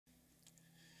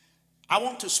I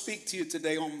want to speak to you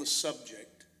today on the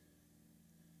subject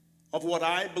of what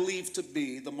I believe to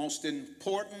be the most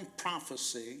important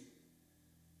prophecy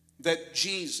that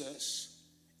Jesus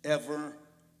ever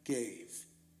gave.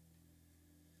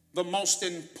 The most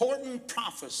important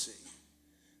prophecy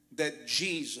that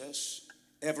Jesus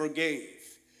ever gave.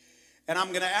 And I'm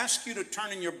going to ask you to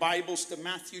turn in your Bibles to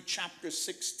Matthew chapter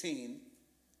 16.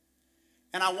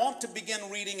 And I want to begin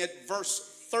reading at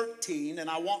verse 13, and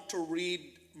I want to read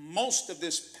most of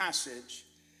this passage.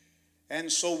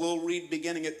 And so we'll read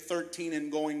beginning at 13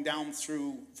 and going down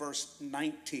through verse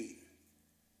 19.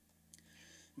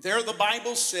 There the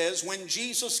Bible says, when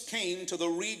Jesus came to the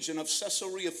region of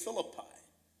Caesarea Philippi,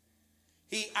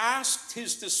 he asked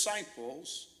his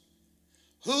disciples,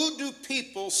 "Who do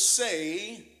people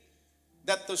say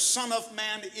that the Son of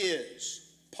Man is?"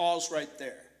 Pause right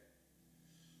there.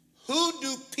 Who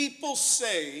do people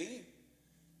say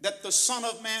that the Son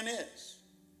of Man is?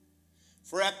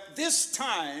 For at this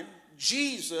time,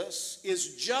 Jesus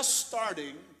is just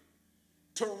starting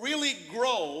to really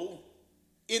grow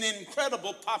in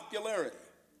incredible popularity.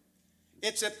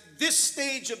 It's at this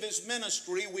stage of his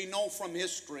ministry, we know from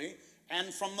history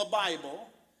and from the Bible,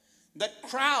 that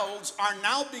crowds are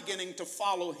now beginning to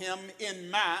follow him in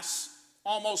mass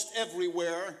almost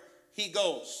everywhere he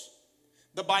goes.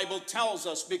 The Bible tells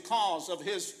us because of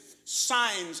his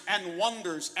signs and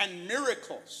wonders and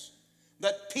miracles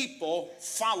that people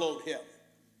followed him.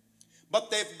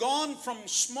 But they've gone from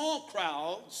small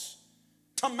crowds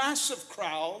to massive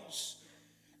crowds,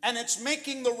 and it's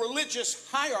making the religious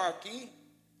hierarchy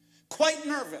quite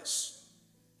nervous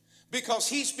because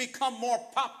he's become more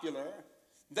popular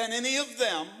than any of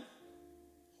them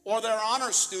or their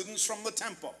honor students from the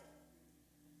temple.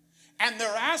 And they're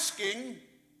asking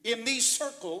in these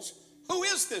circles, who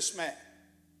is this man?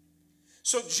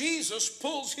 So Jesus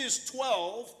pulls his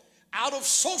 12 out of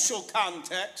social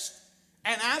context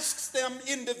and asks them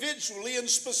individually and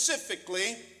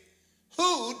specifically,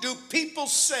 who do people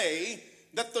say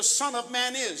that the Son of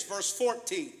Man is? Verse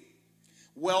 14.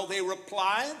 Well, they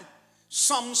replied,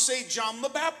 some say John the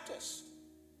Baptist.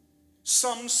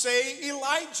 Some say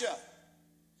Elijah.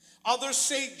 Others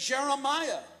say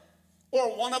Jeremiah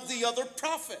or one of the other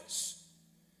prophets.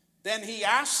 Then he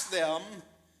asked them,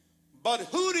 but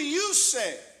who do you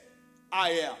say I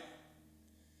am?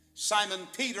 Simon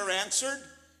Peter answered,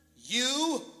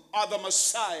 you are the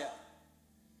Messiah,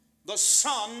 the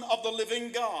Son of the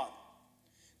living God.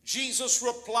 Jesus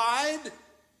replied,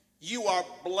 you are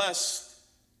blessed,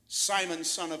 Simon,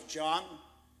 son of John,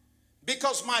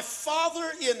 because my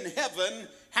Father in heaven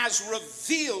has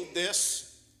revealed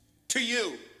this to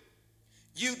you.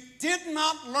 You did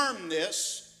not learn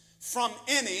this from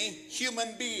any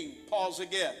human being. Pause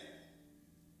again.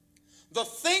 The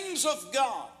things of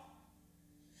God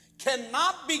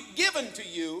cannot be given to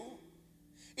you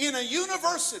in a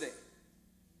university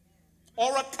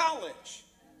or a college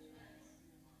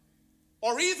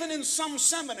or even in some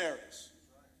seminaries.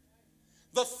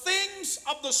 The things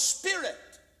of the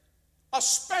Spirit,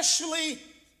 especially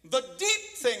the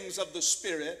deep things of the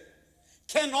Spirit,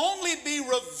 can only be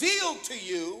revealed to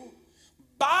you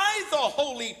by the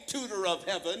Holy Tutor of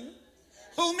heaven,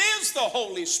 whom is the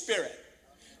Holy Spirit.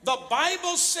 The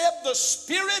Bible said the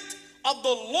Spirit of the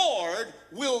Lord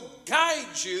will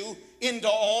guide you into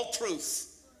all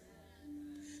truth.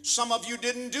 Some of you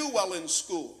didn't do well in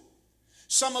school.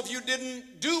 Some of you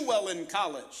didn't do well in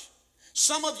college.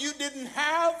 Some of you didn't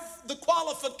have the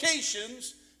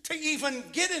qualifications to even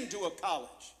get into a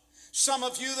college. Some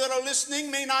of you that are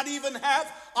listening may not even have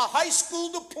a high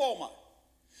school diploma.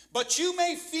 But you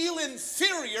may feel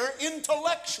inferior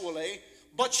intellectually,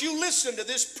 but you listen to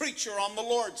this preacher on the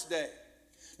Lord's Day.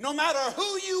 No matter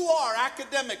who you are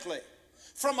academically,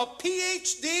 from a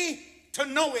PhD to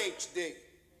no HD,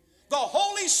 the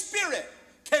Holy Spirit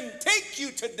can take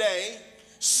you today,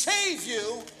 save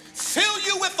you, fill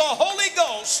you with the Holy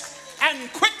Ghost,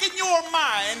 and quicken your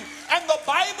mind. And the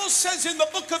Bible says in the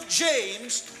book of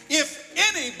James, if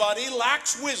anybody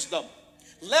lacks wisdom,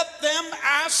 let them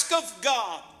ask of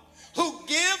God, who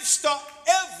gives to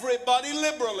everybody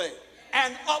liberally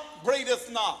and upbraideth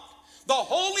not. The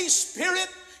Holy Spirit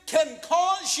can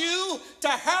cause you to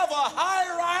have a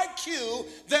higher IQ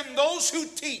than those who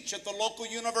teach at the local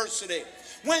university.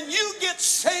 When you get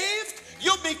saved,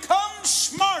 you become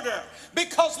smarter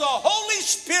because the Holy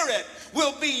Spirit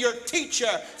will be your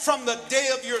teacher from the day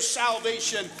of your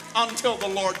salvation until the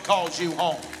Lord calls you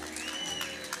home.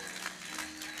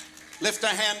 Lift a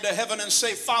hand to heaven and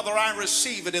say, Father, I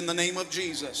receive it in the name of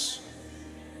Jesus.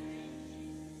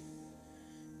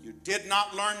 You did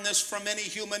not learn this from any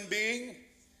human being.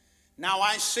 Now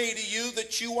I say to you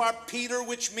that you are Peter,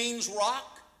 which means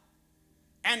rock,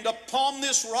 and upon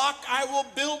this rock I will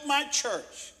build my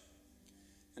church,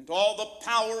 and all the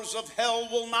powers of hell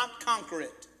will not conquer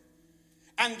it.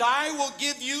 And I will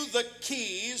give you the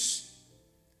keys.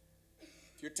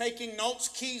 If you're taking notes,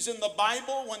 keys in the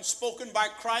Bible, when spoken by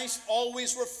Christ,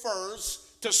 always refers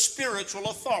to spiritual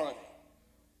authority.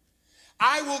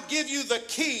 I will give you the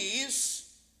keys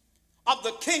of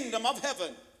the kingdom of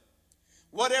heaven.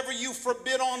 Whatever you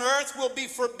forbid on earth will be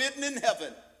forbidden in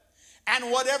heaven,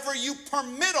 and whatever you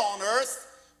permit on earth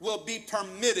will be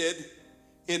permitted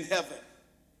in heaven.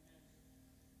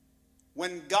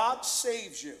 When God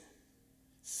saves you,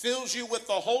 fills you with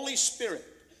the Holy Spirit,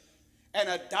 and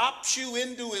adopts you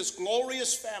into his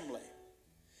glorious family,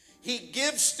 he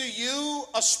gives to you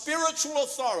a spiritual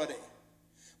authority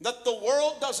that the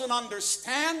world doesn't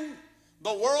understand,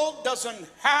 the world doesn't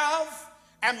have,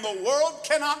 and the world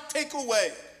cannot take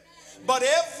away. But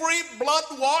every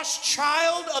blood-washed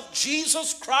child of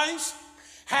Jesus Christ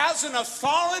has an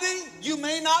authority. You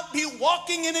may not be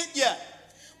walking in it yet,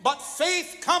 but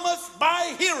faith cometh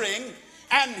by hearing,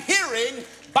 and hearing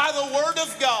by the word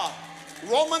of God.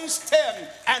 Romans 10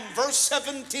 and verse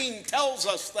 17 tells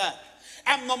us that.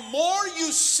 And the more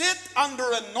you sit under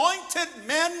anointed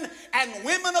men and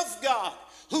women of God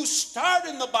who start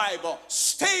in the Bible,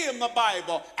 stay in the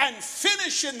Bible, and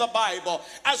finish in the Bible,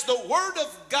 as the word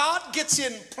of God gets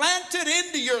implanted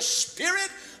into your spirit,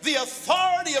 the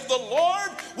authority of the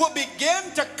Lord will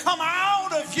begin to come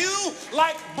out of you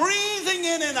like breathing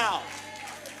in and out.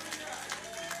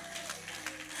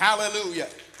 Hallelujah.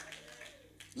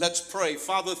 Let's pray.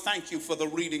 Father, thank you for the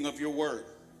reading of your word.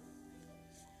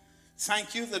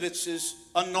 Thank you that it's as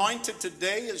anointed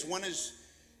today as when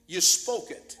you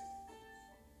spoke it,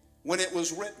 when it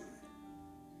was written.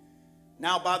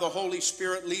 Now by the Holy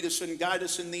Spirit, lead us and guide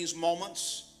us in these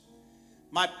moments.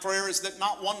 My prayer is that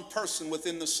not one person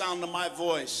within the sound of my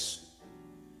voice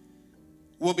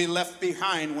will be left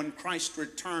behind when Christ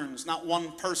returns. Not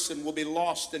one person will be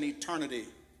lost in eternity.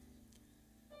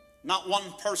 Not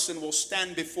one person will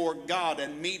stand before God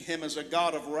and meet him as a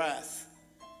God of wrath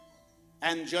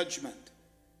and judgment.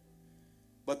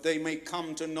 But they may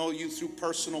come to know you through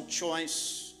personal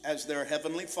choice as their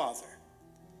heavenly Father.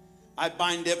 I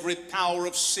bind every power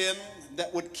of sin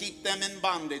that would keep them in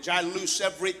bondage. I loose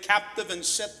every captive and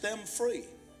set them free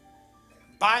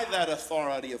by that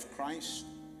authority of Christ.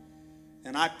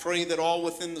 And I pray that all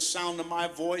within the sound of my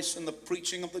voice and the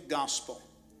preaching of the gospel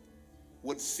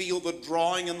would feel the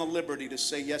drawing and the liberty to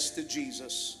say yes to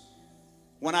Jesus.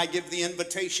 When I give the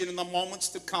invitation in the moments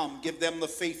to come, give them the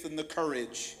faith and the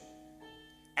courage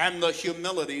and the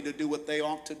humility to do what they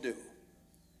ought to do.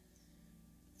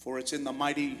 For it's in the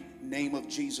mighty name of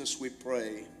Jesus we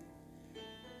pray.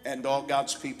 And all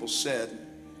God's people said,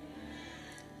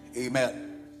 amen.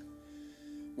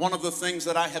 One of the things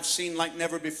that I have seen like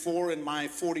never before in my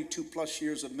 42 plus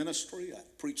years of ministry,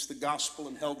 I've preached the gospel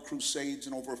and held crusades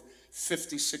in over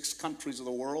 56 countries of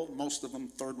the world, most of them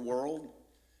third world.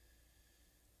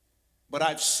 But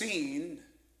I've seen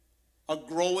a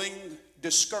growing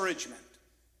discouragement,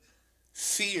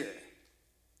 fear,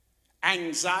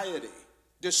 anxiety,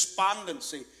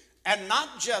 despondency, and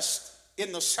not just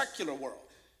in the secular world,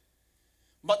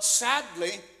 but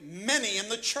sadly, many in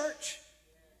the church.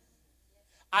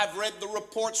 I've read the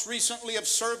reports recently of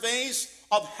surveys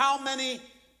of how many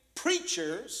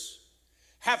preachers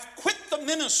have quit the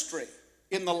ministry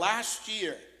in the last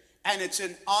year, and it's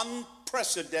an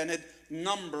unprecedented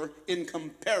number in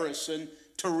comparison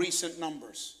to recent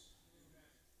numbers.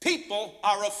 People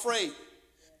are afraid.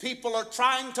 People are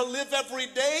trying to live every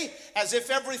day as if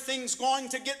everything's going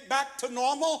to get back to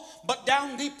normal, but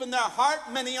down deep in their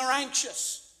heart, many are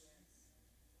anxious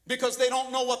because they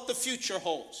don't know what the future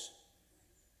holds.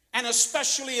 And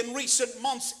especially in recent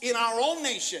months in our own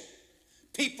nation,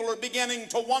 people are beginning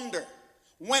to wonder,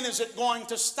 when is it going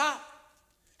to stop?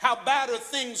 How bad are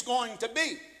things going to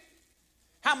be?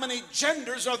 How many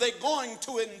genders are they going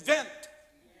to invent?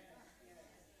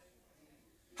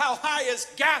 How high is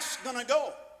gas going to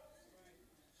go?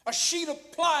 A sheet of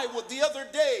plywood the other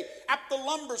day at the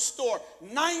lumber store,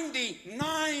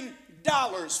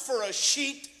 $99 for a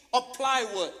sheet of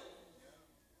plywood.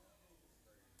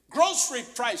 Grocery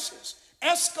prices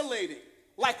escalating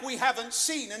like we haven't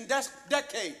seen in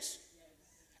decades.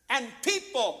 And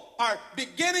people are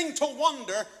beginning to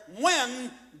wonder,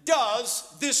 when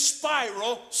does this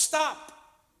spiral stop?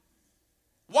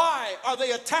 Why are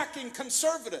they attacking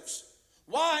conservatives?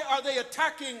 Why are they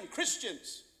attacking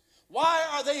Christians? Why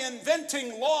are they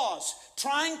inventing laws,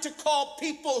 trying to call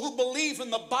people who believe in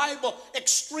the Bible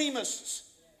extremists?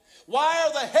 Why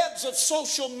are the heads of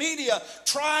social media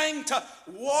trying to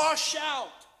wash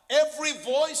out every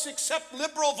voice except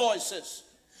liberal voices?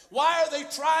 Why are they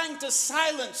trying to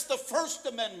silence the First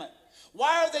Amendment?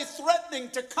 Why are they threatening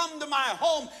to come to my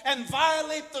home and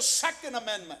violate the Second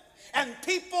Amendment? And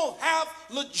people have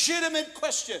legitimate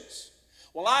questions.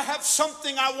 Well, I have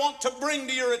something I want to bring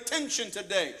to your attention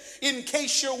today, in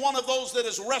case you're one of those that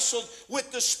has wrestled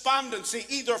with despondency,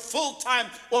 either full-time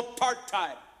or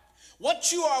part-time.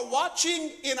 What you are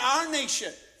watching in our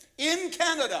nation, in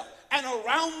Canada, and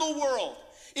around the world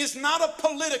is not a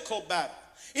political battle.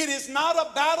 It is not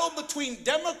a battle between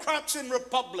Democrats and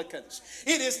Republicans.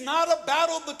 It is not a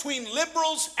battle between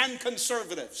liberals and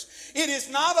conservatives. It is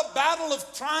not a battle of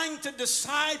trying to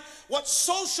decide what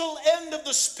social end of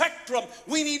the spectrum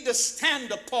we need to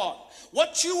stand upon.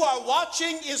 What you are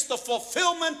watching is the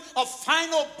fulfillment of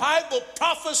final Bible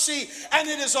prophecy, and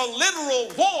it is a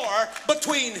literal war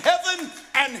between heaven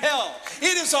and hell.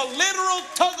 It is a literal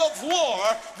tug of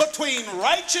war between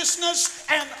righteousness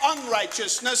and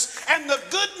unrighteousness, and the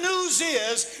good news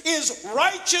is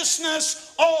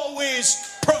righteousness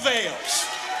always prevails.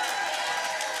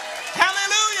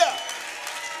 Hallelujah.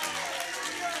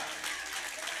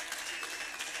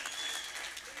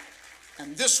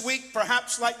 And this week,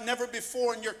 perhaps like never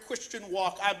before in your Christian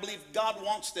walk, I believe God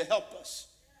wants to help us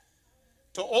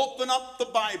to open up the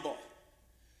Bible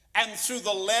and through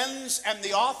the lens and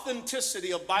the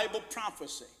authenticity of Bible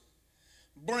prophecy,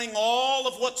 bring all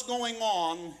of what's going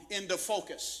on into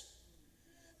focus,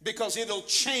 because it'll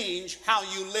change how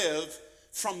you live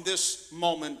from this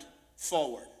moment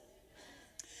forward.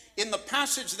 In the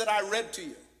passage that I read to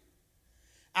you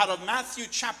out of Matthew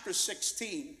chapter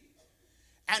 16,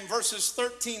 and verses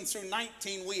 13 through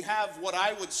 19, we have what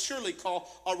I would surely call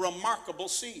a remarkable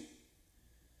scene.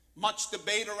 Much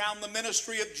debate around the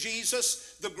ministry of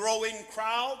Jesus, the growing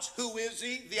crowds. Who is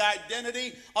he? The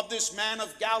identity of this man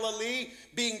of Galilee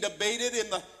being debated in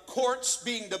the courts,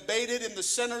 being debated in the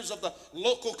centers of the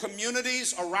local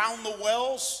communities around the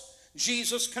wells.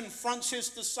 Jesus confronts his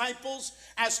disciples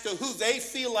as to who they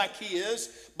feel like he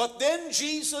is, but then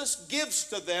Jesus gives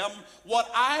to them what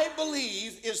I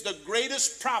believe is the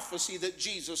greatest prophecy that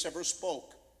Jesus ever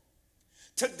spoke.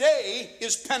 Today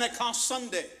is Pentecost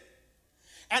Sunday,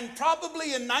 and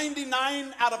probably in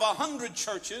 99 out of 100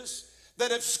 churches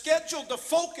that have scheduled to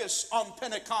focus on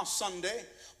Pentecost Sunday,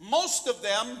 most of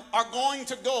them are going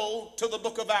to go to the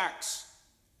book of Acts.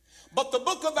 But the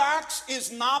book of Acts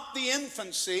is not the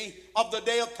infancy of the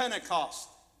day of Pentecost.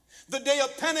 The day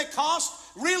of Pentecost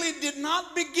really did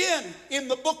not begin in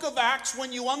the book of Acts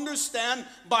when you understand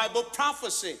Bible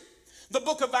prophecy. The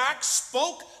book of Acts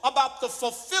spoke about the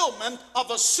fulfillment of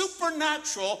a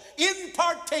supernatural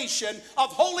impartation of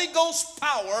Holy Ghost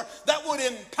power that would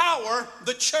empower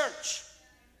the church.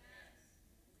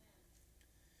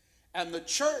 And the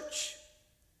church,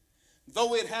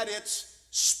 though it had its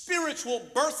spiritual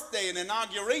birthday and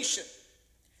inauguration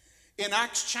in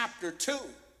Acts chapter 2,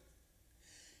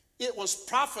 it was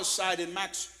prophesied in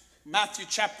Matthew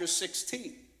chapter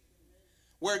 16,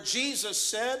 where Jesus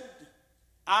said,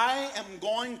 I am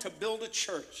going to build a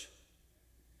church,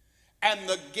 and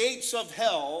the gates of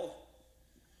hell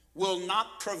will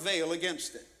not prevail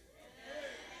against it.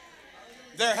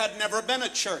 There had never been a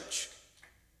church.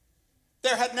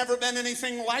 There had never been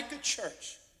anything like a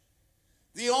church.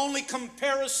 The only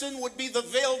comparison would be the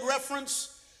veiled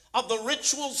reference of the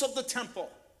rituals of the temple,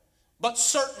 but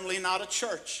certainly not a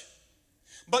church.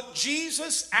 But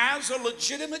Jesus, as a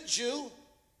legitimate Jew,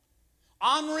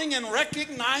 honoring and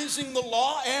recognizing the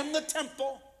law and the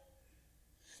temple,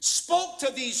 spoke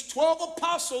to these 12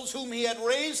 apostles whom he had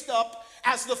raised up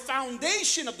as the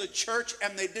foundation of the church,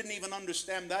 and they didn't even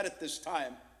understand that at this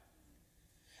time.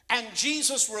 And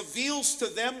Jesus reveals to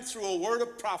them through a word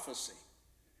of prophecy,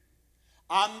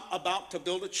 I'm about to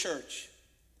build a church,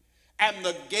 and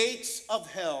the gates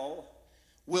of hell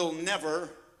will never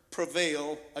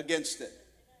prevail against it.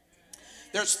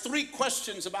 There's 3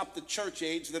 questions about the church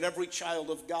age that every child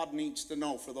of God needs to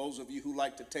know, for those of you who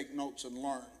like to take notes and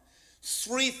learn.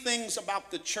 3 things about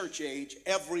the church age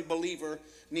every believer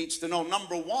needs to know.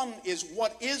 Number 1 is,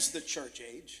 what is the church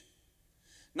age?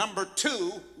 Number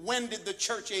 2, when did the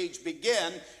church age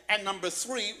begin? And number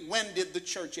 3, when did the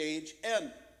church age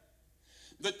end?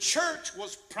 The church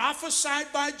was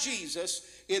prophesied by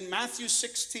Jesus in Matthew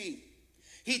 16.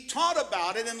 He taught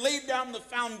about it and laid down the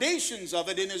foundations of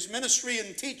it in his ministry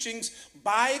and teachings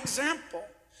by example.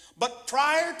 But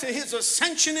prior to his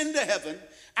ascension into heaven,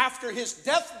 after his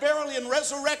death, burial, and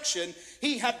resurrection,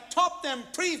 he had taught them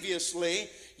previously,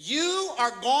 you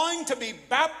are going to be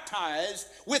baptized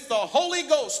with the Holy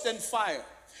Ghost and fire.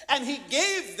 And he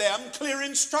gave them clear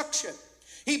instruction.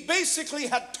 He basically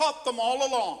had taught them all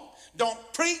along. Don't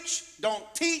preach, don't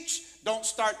teach, don't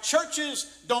start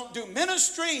churches, don't do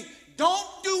ministry,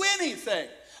 don't do anything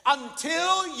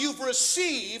until you've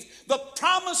received the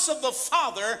promise of the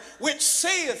Father, which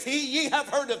saith he, ye have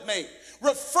heard of me,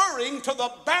 referring to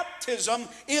the baptism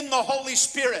in the Holy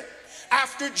Spirit.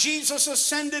 After Jesus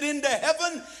ascended into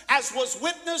heaven, as was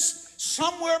witnessed,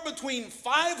 somewhere between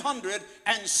 500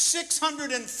 and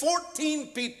 614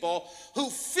 people who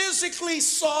physically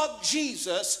saw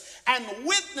Jesus and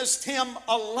witnessed him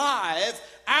alive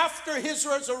after his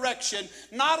resurrection,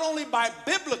 not only by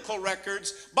biblical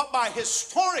records, but by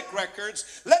historic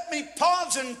records. Let me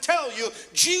pause and tell you,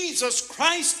 Jesus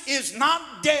Christ is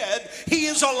not dead, he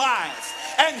is alive.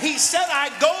 And he said, I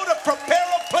go to prepare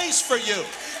a place for you.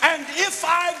 And if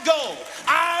I go,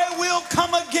 I will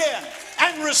come again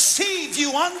and receive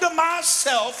you unto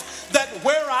myself, that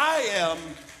where I am,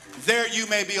 there you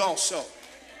may be also.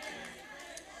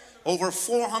 Over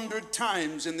 400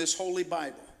 times in this Holy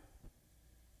Bible,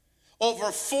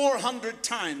 over 400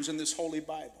 times in this Holy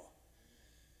Bible,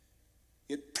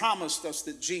 it promised us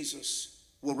that Jesus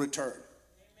will return.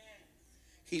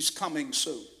 He's coming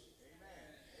soon.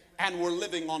 And we're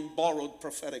living on borrowed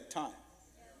prophetic time.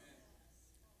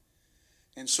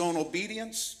 And so in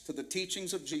obedience to the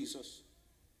teachings of Jesus,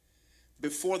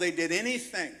 before they did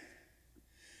anything,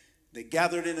 they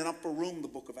gathered in an upper room, the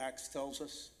book of Acts tells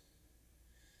us.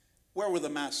 Where were the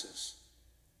masses?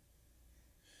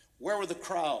 Where were the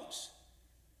crowds?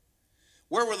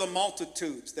 Where were the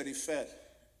multitudes that he fed?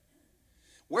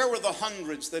 Where were the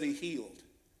hundreds that he healed?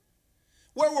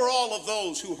 Where were all of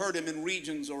those who heard him in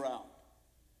regions around?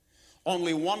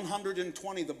 Only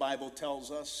 120, the Bible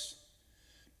tells us,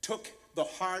 took the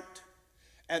heart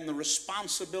and the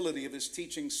responsibility of his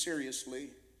teaching seriously.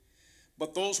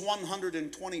 But those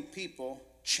 120 people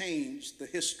changed the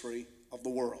history of the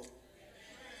world.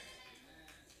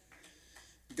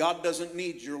 God doesn't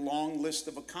need your long list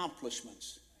of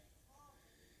accomplishments.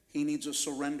 He needs a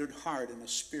surrendered heart and a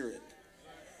spirit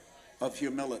of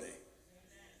humility.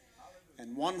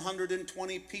 And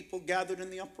 120 people gathered in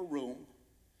the upper room,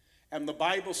 and the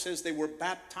Bible says they were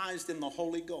baptized in the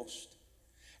Holy Ghost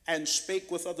and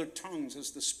spake with other tongues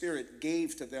as the Spirit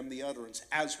gave to them the utterance,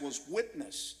 as was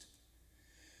witnessed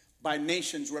by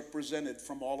nations represented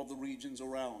from all of the regions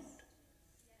around.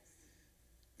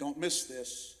 Don't miss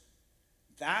this.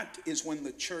 That is when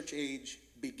the church age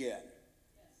began.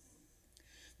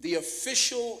 The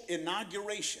official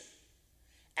inauguration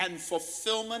and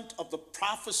fulfillment of the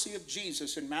prophecy of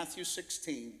Jesus in Matthew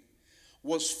 16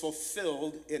 was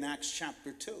fulfilled in Acts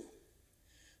chapter 2.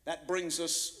 That brings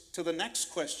us to the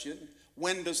next question.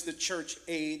 When does the church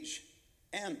age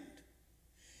end?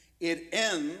 It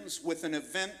ends with an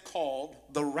event called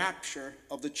the rapture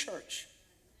of the church.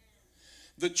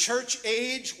 The church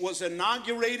age was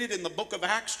inaugurated in the book of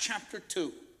Acts chapter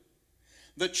 2.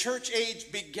 The church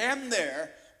age began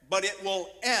there, but it will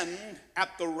end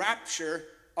at the rapture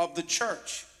of the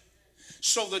church.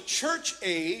 So the church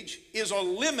age is a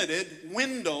limited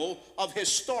window of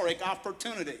historic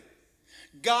opportunity.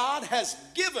 God has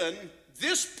given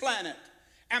this planet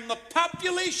and the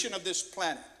population of this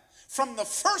planet from the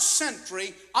first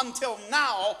century until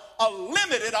now a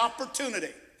limited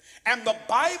opportunity. And the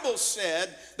Bible said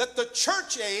that the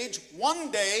church age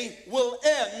one day will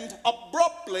end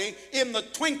abruptly in the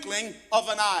twinkling of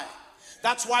an eye.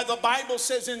 That's why the Bible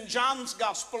says in John's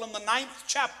Gospel in the 9th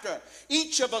chapter,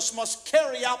 each of us must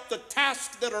carry out the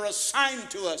tasks that are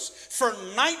assigned to us, for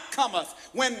night cometh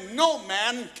when no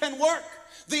man can work.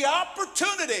 The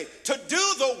opportunity to do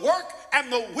the work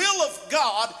and the will of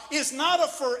God is not a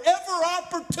forever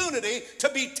opportunity to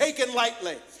be taken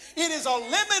lightly. It is a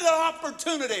limited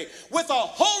opportunity with a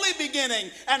holy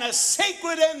beginning and a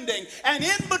sacred ending. And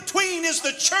in between is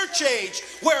the church age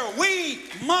where we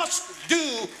must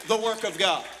do the work of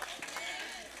God.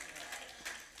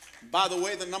 By the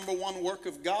way, the number one work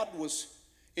of God was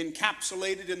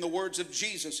encapsulated in the words of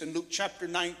Jesus in Luke chapter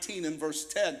 19 and verse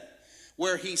 10,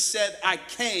 where he said, I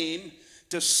came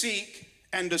to seek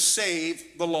and to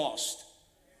save the lost.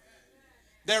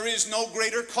 There is no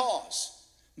greater cause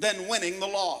than winning the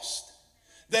lost.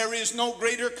 There is no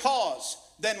greater cause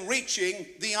than reaching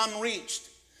the unreached.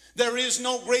 There is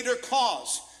no greater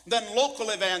cause than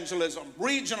local evangelism,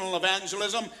 regional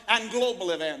evangelism, and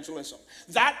global evangelism.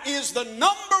 That is the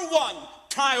number one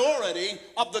priority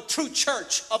of the true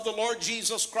church of the Lord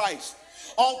Jesus Christ.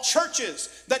 All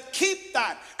churches that keep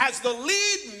that as the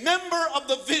lead member of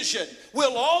the vision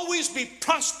will always be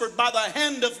prospered by the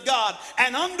hand of God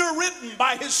and underwritten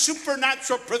by his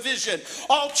supernatural provision.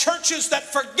 All churches that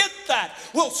forget that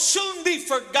will soon be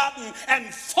forgotten and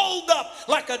fold up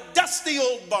like a dusty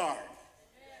old barn,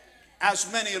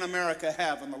 as many in America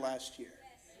have in the last year.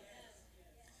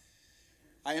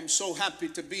 I am so happy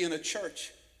to be in a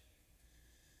church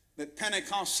that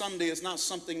Pentecost Sunday is not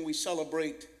something we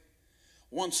celebrate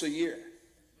once a year.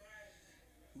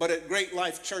 But at Great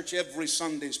Life Church, every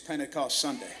Sunday is Pentecost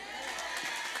Sunday.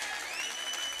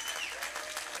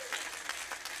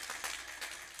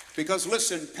 Because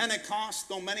listen, Pentecost,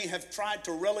 though many have tried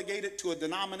to relegate it to a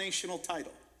denominational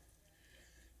title,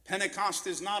 Pentecost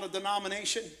is not a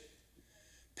denomination.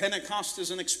 Pentecost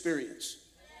is an experience.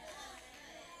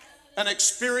 An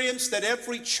experience that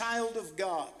every child of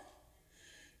God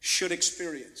should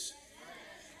experience.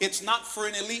 It's not for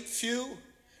an elite few.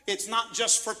 It's not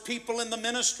just for people in the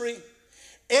ministry.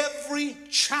 Every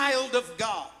child of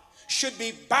God should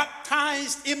be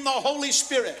baptized in the Holy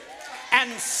Spirit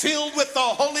and filled with the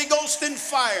Holy Ghost and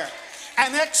fire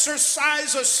and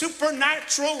exercise a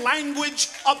supernatural language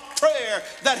of prayer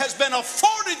that has been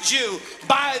afforded you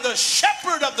by the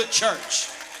shepherd of the church.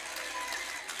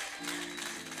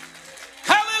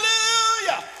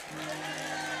 Hallelujah!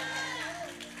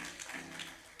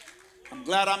 I'm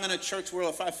glad I'm in a church where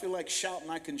if I feel like shouting,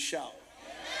 I can shout.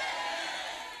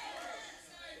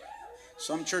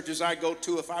 Some churches I go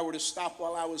to, if I were to stop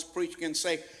while I was preaching and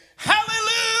say,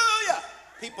 hallelujah,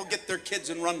 people get their kids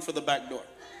and run for the back door.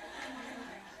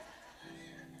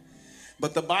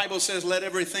 But the Bible says, let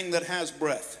everything that has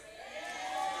breath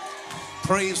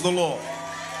praise the Lord.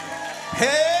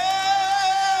 Hey!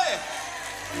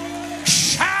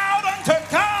 Shout unto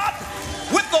God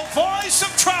with the voice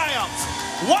of triumph.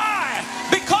 Why?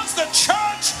 Because the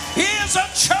church is a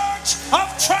church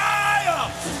of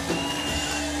triumph.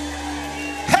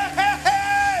 Hey, hey,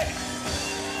 hey!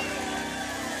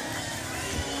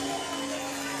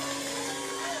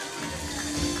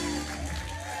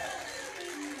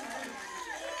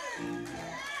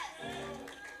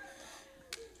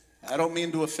 I don't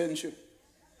mean to offend you.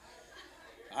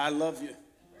 I love you.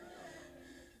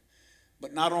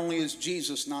 But not only is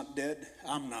Jesus not dead,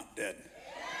 I'm not dead.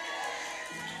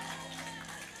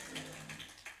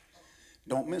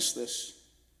 Don't miss this.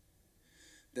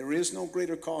 There is no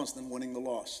greater cause than winning the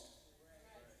lost.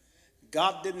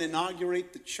 God didn't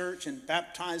inaugurate the church and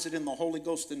baptize it in the Holy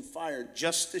Ghost and fire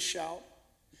just to shout,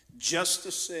 just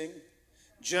to sing,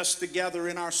 just to gather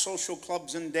in our social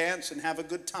clubs and dance and have a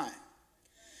good time.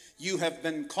 You have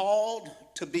been called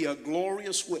to be a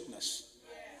glorious witness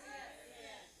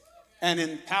and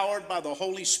empowered by the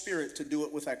Holy Spirit to do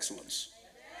it with excellence.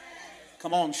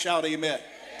 Come on, shout amen.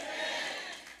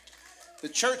 The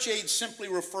church age simply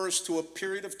refers to a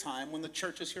period of time when the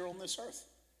church is here on this earth.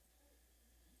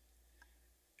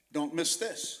 Don't miss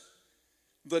this.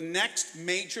 The next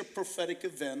major prophetic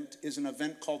event is an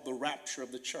event called the rapture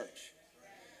of the church.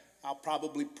 I'll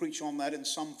probably preach on that in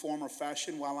some form or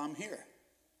fashion while I'm here.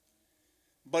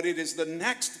 But it is the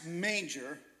next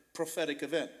major prophetic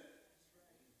event.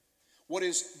 What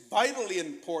is vitally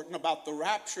important about the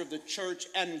rapture of the church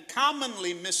and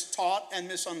commonly mistaught and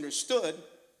misunderstood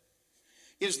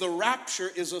is the rapture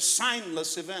is a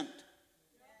signless event.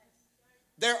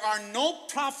 There are no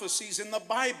prophecies in the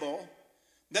Bible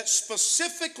that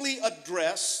specifically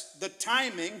address the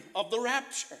timing of the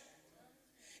rapture.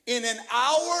 In an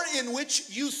hour in which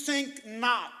you think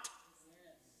not,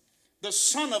 the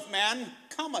Son of Man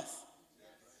cometh.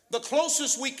 The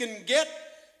closest we can get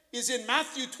is in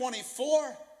Matthew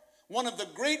 24, one of the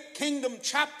great kingdom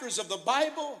chapters of the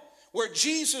Bible, where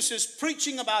Jesus is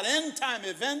preaching about end time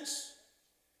events.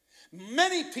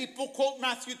 Many people quote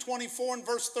Matthew 24 and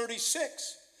verse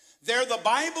 36. There the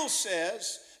Bible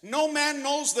says, no man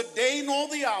knows the day nor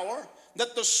the hour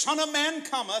that the Son of Man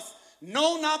cometh,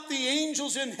 no, not the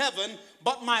angels in heaven,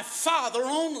 but my Father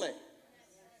only.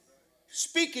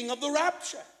 Speaking of the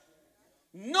rapture.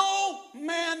 No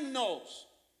man knows.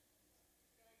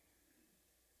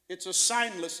 It's a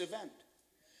signless event.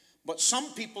 But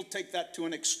some people take that to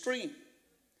an extreme.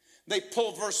 They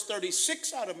pull verse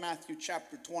 36 out of Matthew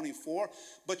chapter 24,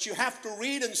 but you have to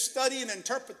read and study and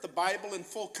interpret the Bible in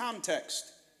full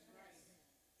context.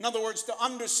 In other words, to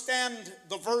understand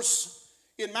the verse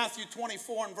in Matthew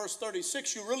 24 and verse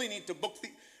 36, you really need to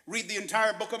read the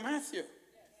entire book of Matthew.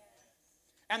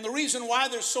 And the reason why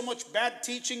there's so much bad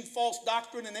teaching, false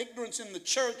doctrine, and ignorance in the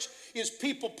church is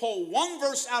people pull one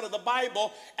verse out of the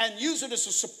Bible and use it as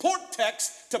a support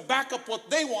text to back up what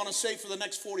they want to say for the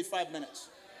next 45 minutes.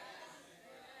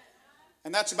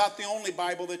 And that's about the only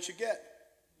Bible that you get.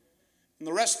 And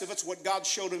the rest of it's what God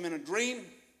showed him in a dream,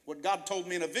 what God told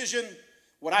me in a vision,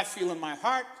 what I feel in my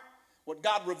heart, what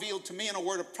God revealed to me in a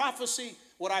word of prophecy,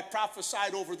 what I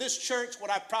prophesied over this church,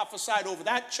 what I prophesied over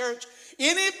that church.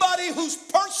 Anybody whose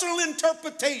personal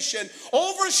interpretation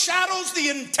overshadows the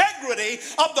integrity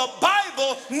of the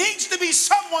Bible needs to be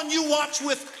someone you watch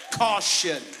with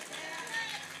caution.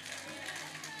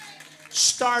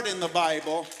 Start in the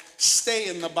Bible, stay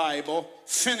in the Bible,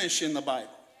 finish in the Bible.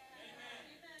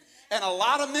 And a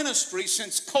lot of ministries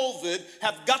since COVID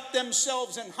have got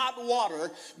themselves in hot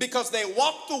water because they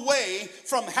walked away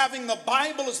from having the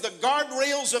Bible as the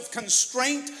guardrails of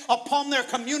constraint upon their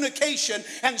communication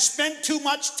and spent too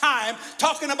much time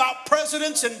talking about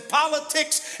presidents and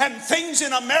politics and things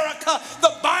in America.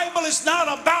 The Bible is not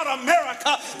about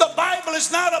America. The Bible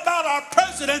is not about our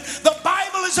president. The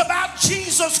Bible is about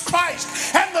Jesus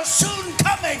Christ and the soon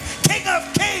coming King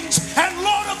of Kings and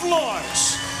Lord of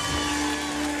Lords.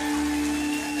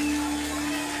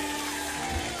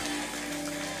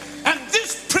 And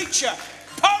this preacher,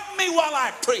 pardon me while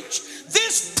I preach,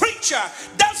 this preacher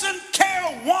doesn't care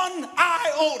one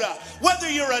iota whether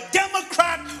you're a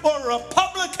Democrat or a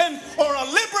Republican or a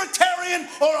libertarian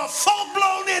or a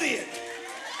full-blown idiot.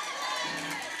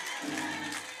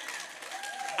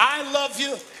 I love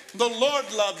you, the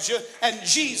Lord loves you, and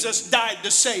Jesus died to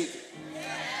save you.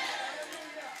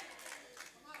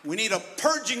 We need a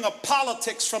purging of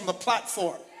politics from the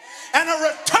platform and a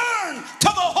return to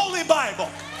the Holy Bible.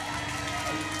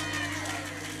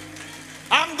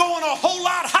 I'm going a whole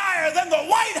lot higher than the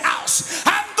White House.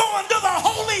 I'm going to the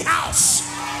Holy House.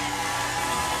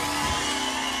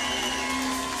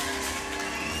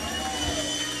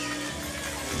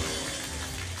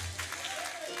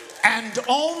 And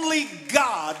only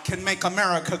God can make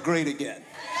America great again.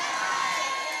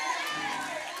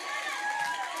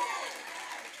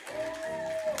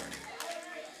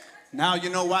 Now you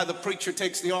know why the preacher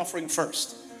takes the offering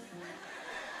first.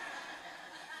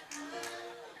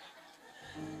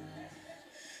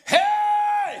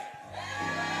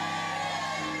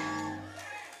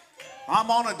 I'm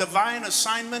on a divine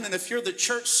assignment, and if you're the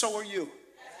church, so are you.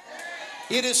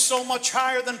 It is so much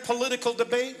higher than political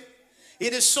debate.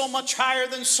 It is so much higher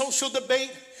than social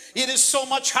debate. It is so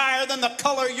much higher than the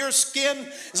color of your skin.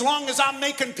 As long as I'm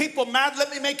making people mad, let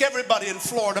me make everybody in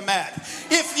Florida mad.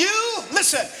 If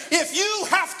you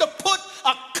have to put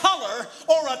a color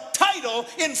or a title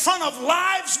in front of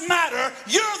Lives Matter,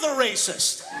 you're the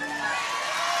racist.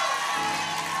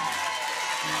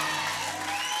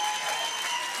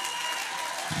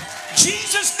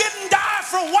 Jesus didn't die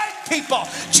for white people.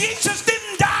 Jesus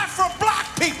didn't die for black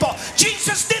people.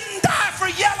 Jesus didn't die for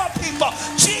yellow people.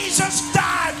 Jesus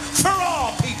died for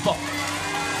all people.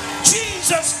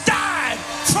 Jesus died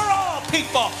for all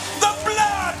people. The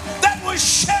blood that was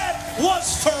shed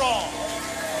was for all.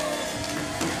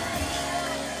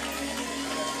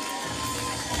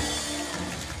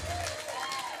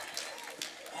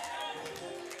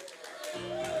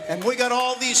 And we got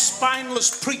all these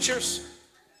spineless preachers,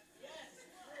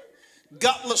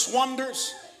 gutless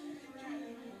wonders,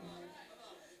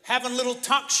 having little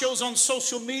talk shows on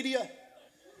social media,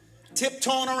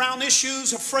 tiptoeing around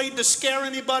issues, afraid to scare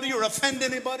anybody or offend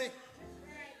anybody.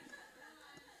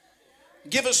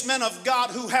 Give us men of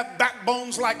God who have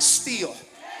backbones like steel,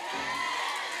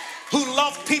 who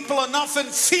love people enough and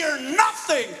fear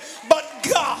nothing but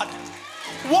God.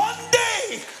 One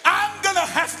day I'm going to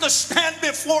have to stand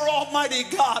before Almighty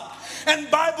God. And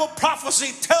Bible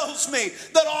prophecy tells me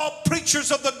that all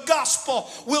preachers of the gospel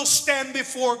will stand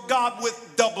before God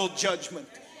with double judgment.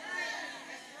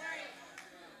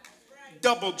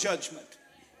 Double judgment.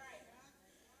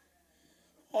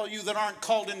 All you that aren't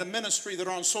called into ministry, that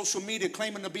are on social media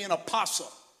claiming to be an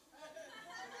apostle,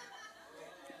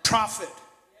 prophet,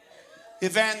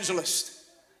 evangelist.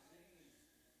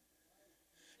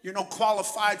 You're no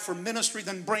qualified for ministry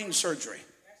than brain surgery.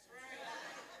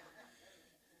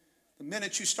 The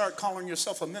minute you start calling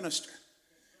yourself a minister,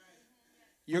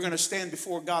 you're going to stand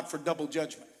before God for double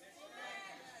judgment.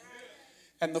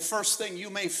 And the first thing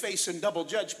you may face in double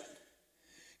judgment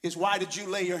is, why did you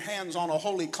lay your hands on a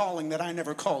holy calling that I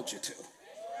never called you to?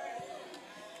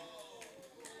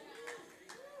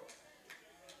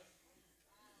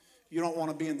 You don't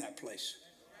want to be in that place.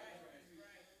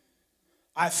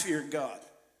 I fear God.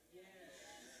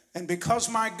 And because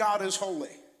my God is holy,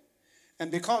 and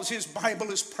because his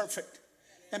Bible is perfect,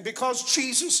 and because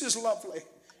Jesus is lovely,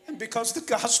 and because the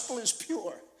gospel is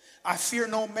pure, I fear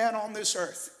no man on this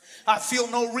earth. I feel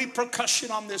no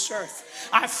repercussion on this earth.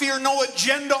 I fear no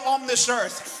agenda on this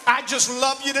earth. I just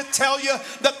love you to tell you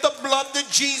that the blood that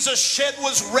Jesus shed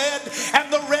was red,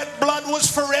 and the red blood was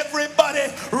for everybody.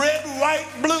 Red, white,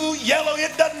 blue, yellow,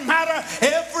 it doesn't matter.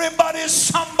 Everybody's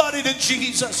somebody to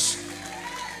Jesus.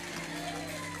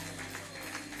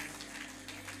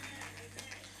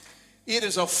 It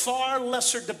is a far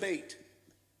lesser debate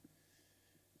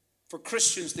for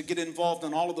Christians to get involved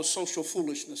in all of the social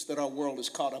foolishness that our world is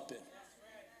caught up in.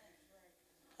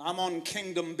 I'm on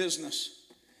kingdom business,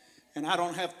 and I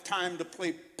don't have time to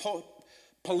play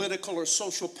political or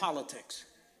social politics.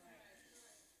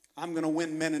 I'm going to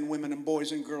win men and women and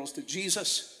boys and girls to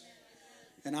Jesus,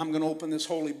 and I'm going to open this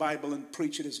Holy Bible and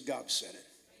preach it as God said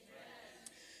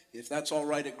it. If that's all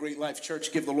right at Great Life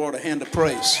Church, give the Lord a hand of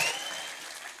praise.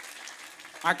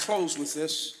 I close with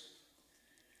this.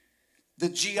 The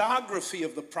geography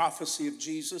of the prophecy of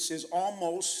Jesus is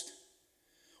almost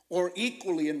or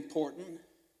equally important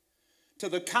to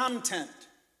the content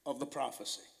of the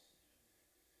prophecy.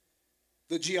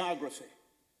 The geography.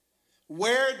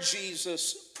 Where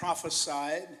Jesus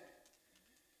prophesied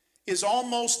is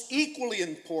almost equally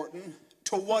important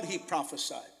to what he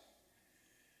prophesied,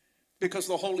 because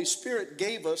the Holy Spirit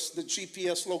gave us the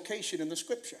GPS location in the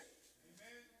scripture.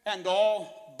 And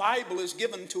all Bible is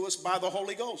given to us by the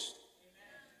Holy Ghost.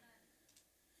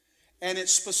 And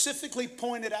it's specifically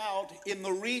pointed out in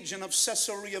the region of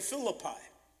Caesarea Philippi.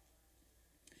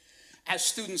 As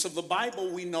students of the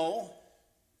Bible, we know,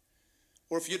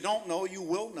 or if you don't know, you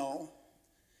will know,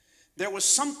 there was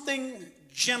something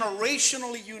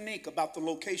generationally unique about the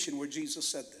location where Jesus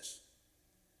said this.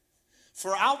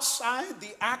 For outside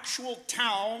the actual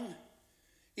town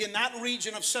in that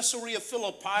region of Caesarea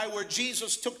Philippi where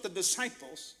Jesus took the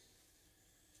disciples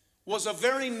was a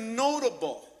very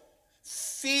notable,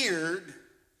 feared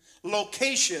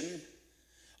location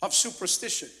of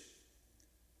superstition.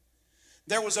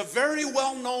 There was a very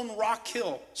well-known rock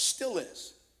hill, still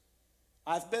is.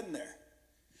 I've been there.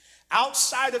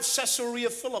 Outside of Caesarea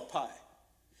Philippi,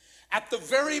 at the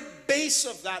very base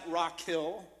of that rock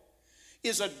hill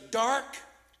is a dark,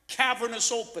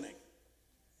 cavernous opening.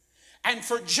 And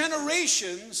for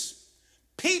generations,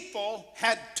 people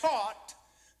had taught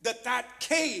that that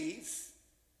cave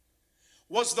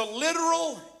was the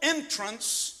literal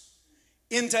entrance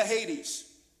into Hades.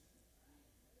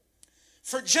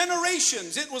 For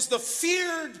generations, it was the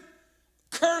feared,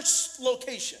 cursed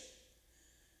location.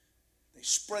 They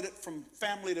spread it from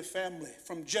family to family,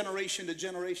 from generation to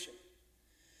generation.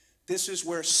 This is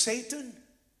where Satan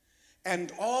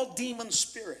and all demon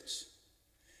spirits,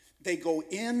 they go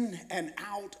in and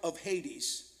out of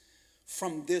Hades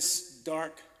from this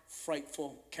dark,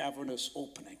 frightful, cavernous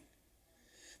opening.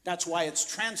 That's why it's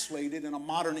translated in a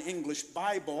modern English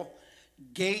Bible,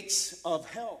 gates of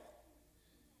hell.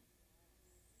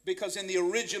 Because in the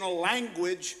original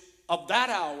language of that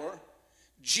hour,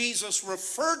 Jesus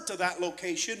referred to that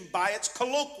location by its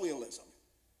colloquialism.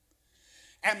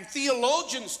 And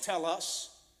theologians tell us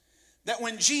that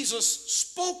when Jesus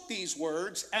spoke these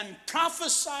words and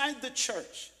prophesied the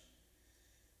church,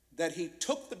 that he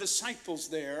took the disciples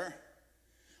there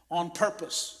on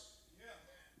purpose.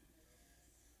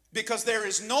 Because there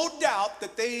is no doubt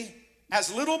that they,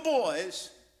 as little boys,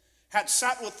 had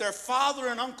sat with their father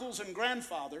and uncles and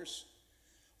grandfathers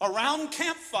around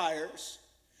campfires,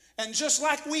 and just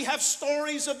like we have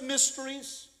stories of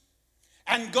mysteries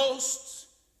and ghosts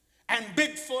and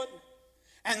Bigfoot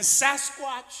and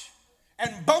Sasquatch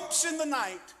and bumps in the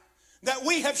night that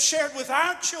we have shared with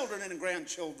our children and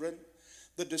grandchildren,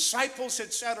 the disciples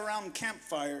had sat around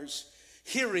campfires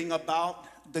hearing about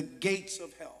the gates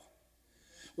of hell,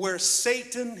 where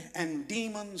Satan and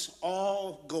demons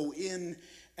all go in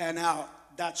and out.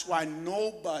 That's why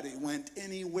nobody went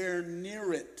anywhere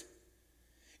near it.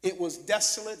 It was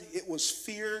desolate, it was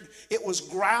feared, it was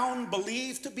ground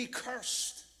believed to be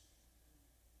cursed.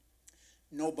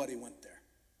 Nobody went there.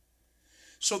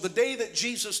 So the day that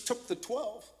Jesus took the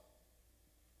 12,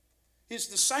 his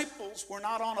disciples were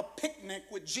not on a picnic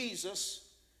with Jesus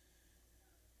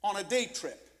on a day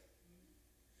trip.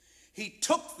 He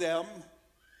took them,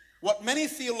 what many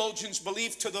theologians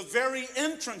believe, to the very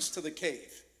entrance to the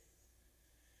cave.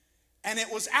 And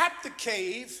it was at the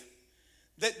cave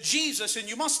that Jesus, and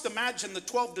you must imagine the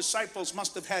 12 disciples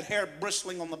must have had hair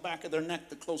bristling on the back of their neck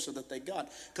the closer that they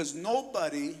got, because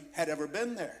nobody had ever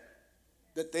been there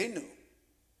that they knew.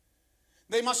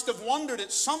 They must have wondered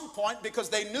at some point, because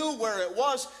they knew where it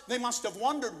was, they must have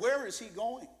wondered, where is he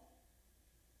going?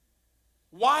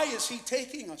 Why is he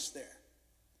taking us there?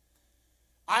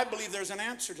 I believe there's an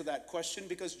answer to that question,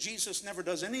 because Jesus never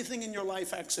does anything in your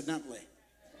life accidentally.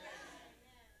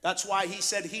 That's why he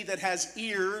said, he that has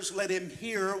ears, let him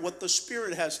hear what the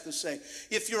Spirit has to say.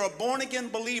 If you're a born-again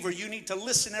believer, you need to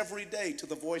listen every day to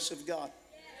the voice of God.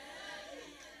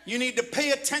 You need to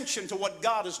pay attention to what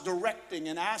God is directing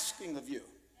and asking of you.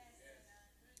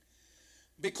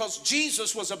 Because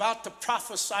Jesus was about to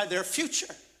prophesy their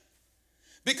future.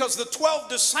 Because the 12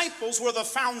 disciples were the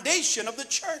foundation of the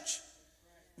church.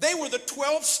 They were the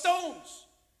 12 stones.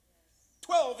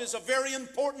 12 is a very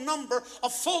important number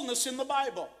of fullness in the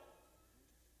Bible.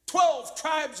 12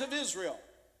 tribes of Israel.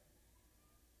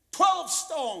 12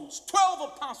 stones,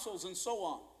 12 apostles, and so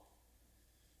on.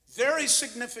 Very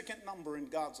significant number in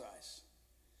God's eyes.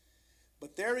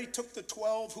 But there he took the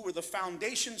 12 who were the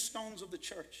foundation stones of the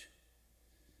church.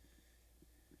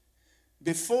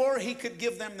 Before he could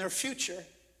give them their future,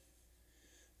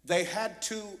 they had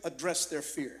to address their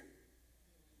fear.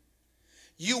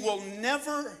 You will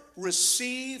never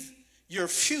receive your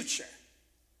future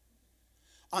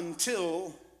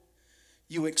until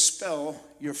you expel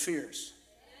your fears.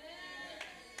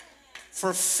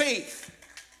 For faith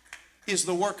is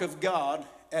the work of God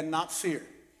and not fear.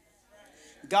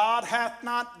 God hath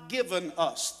not given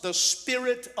us the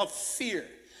spirit of fear.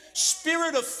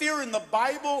 Spirit of fear in the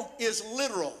Bible is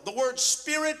literal. The word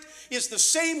spirit is the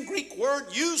same Greek word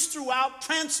used throughout,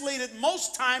 translated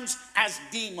most times as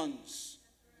demons.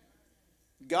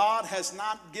 God has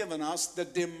not given us the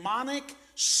demonic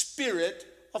spirit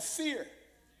of fear.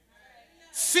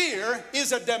 Fear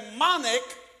is a demonic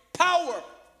power.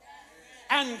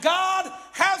 And God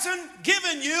hasn't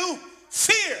given you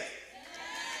fear.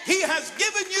 He has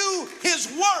given you his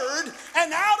word,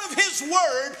 and out of his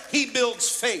word he builds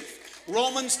faith.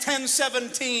 Romans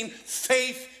 10:17,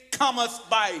 faith cometh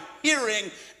by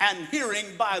hearing, and hearing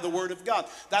by the word of God.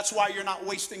 That's why you're not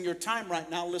wasting your time right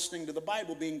now listening to the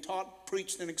Bible being taught,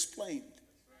 preached, and explained.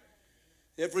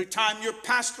 Every time your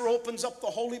pastor opens up the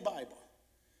Holy Bible,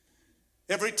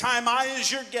 every time I,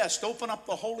 as your guest, open up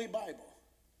the Holy Bible,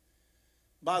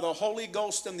 by the Holy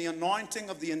Ghost and the anointing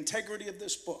of the integrity of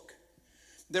this book,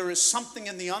 there is something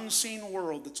in the unseen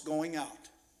world that's going out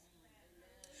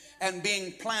and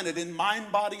being planted in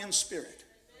mind, body, and spirit.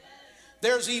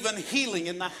 There's even healing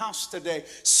in the house today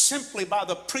simply by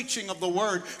the preaching of the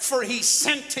word. For he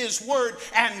sent his word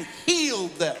and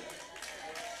healed them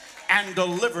and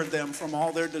delivered them from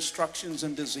all their destructions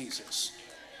and diseases.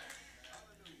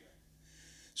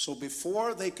 So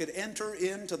before they could enter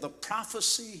into the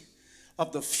prophecy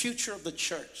of the future of the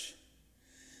church,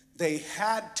 they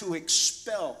had to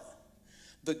expel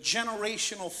the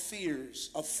generational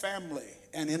fears of family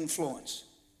and influence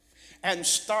and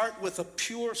start with a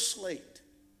pure slate.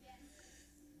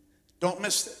 Don't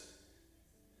miss it.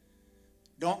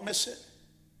 Don't miss it.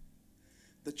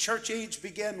 The church age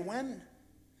began when?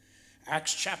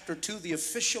 Acts chapter 2, the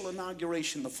official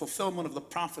inauguration, the fulfillment of the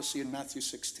prophecy in Matthew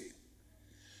 16.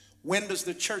 When does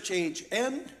the church age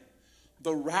end?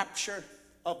 The rapture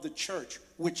of the church,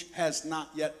 which has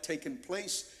not yet taken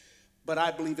place, but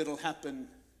I believe it'll happen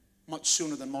much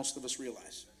sooner than most of us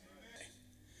realize.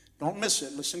 Don't miss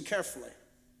it. Listen carefully.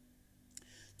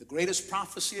 The greatest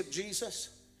prophecy of Jesus,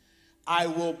 I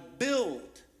will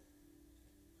build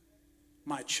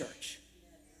my church.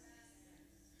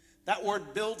 That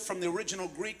word build from the original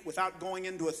Greek, without going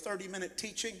into a 30-minute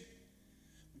teaching,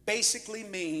 basically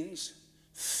means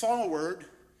forward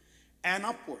and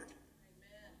upward.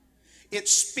 It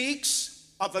speaks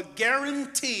of a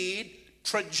guaranteed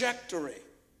trajectory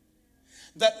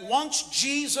that once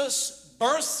Jesus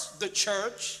births the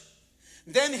church,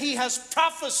 then he has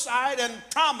prophesied and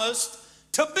promised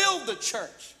to build the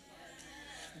church.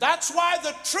 That's why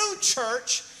the true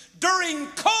church during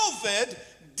COVID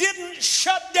didn't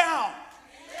shut down.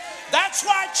 That's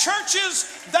why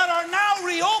churches that are now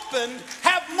reopened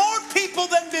have more people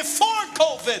than before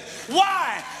COVID.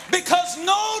 Why? Because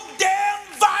no damn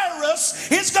virus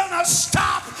is going to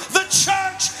stop the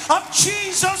church of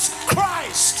Jesus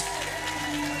Christ.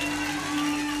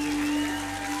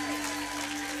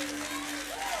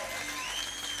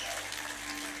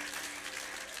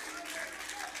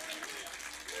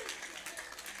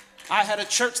 I had a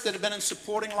church that had been in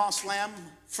supporting Lost Lamb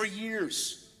for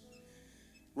years.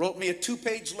 Wrote me a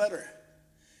 2-page letter.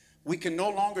 We can no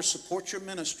longer support your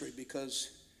ministry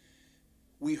because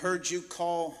we heard you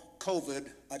call COVID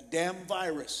a damn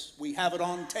virus. We have it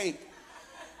on tape.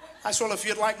 I said, well, if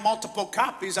you'd like multiple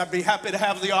copies, I'd be happy to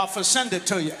have the office send it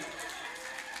to you. In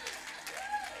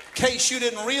case you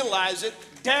didn't realize it,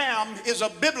 damn is a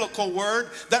biblical word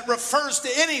that refers to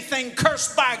anything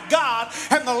cursed by God.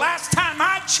 And the last time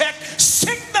I checked,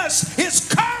 sickness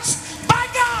is cursed by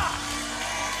God.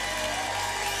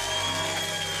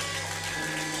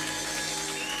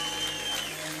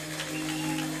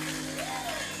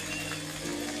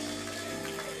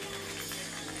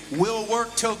 We'll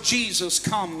work till Jesus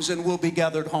comes and we'll be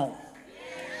gathered home.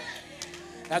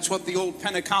 That's what the old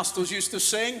Pentecostals used to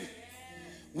sing.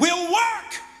 We'll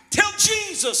work till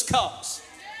Jesus comes.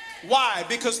 Why?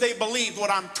 Because they believe what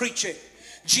I'm preaching.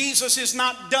 Jesus is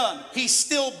not done. He's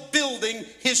still building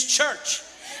his church.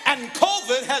 And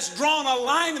COVID has drawn a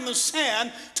line in the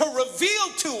sand to reveal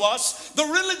to us the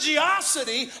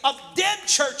religiosity of dead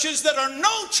churches that are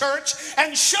no church,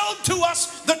 and showed to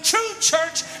us the true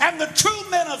church and the true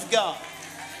men of God.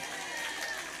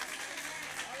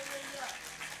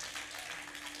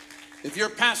 If your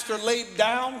pastor laid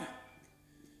down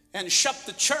and shut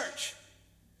the church,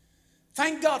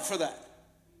 thank God for that.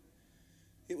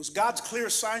 It was God's clear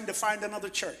sign to find another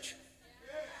church.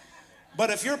 But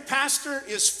if your pastor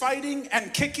is fighting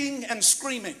and kicking and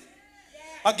screaming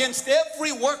against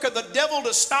every work of the devil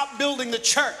to stop building the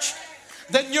church,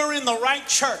 then you're in the right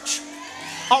church.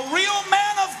 A real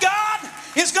man of God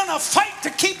is going to fight to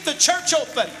keep the church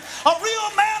open. A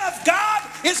real man of God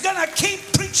is going to keep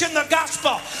preaching the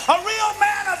gospel. A real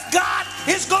man of God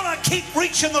is going to keep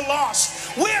reaching the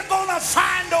lost. We're going to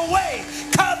find a way,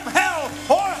 come hell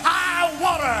or high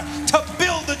water, to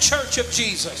build the church of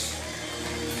Jesus.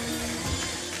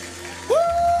 Woo!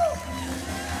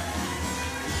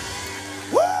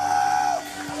 Woo!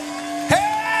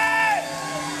 Hey!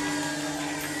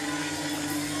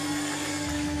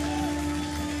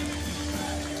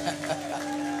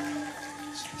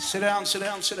 Sit down, sit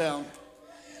down, sit down.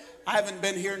 I haven't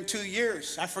been here in 2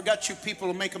 years. I forgot you people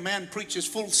to make a man preach his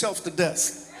full self to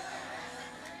death.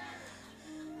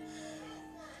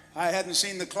 I hadn't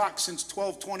seen the clock since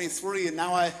 12:23, and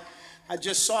now I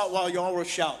just saw it while y'all were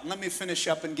shouting. Let me finish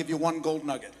up and give you one gold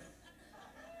nugget.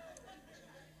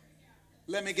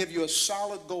 Let me give you a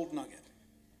solid gold nugget.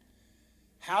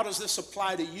 How does this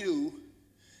apply to you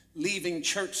leaving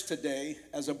church today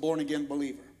as a born-again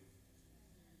believer?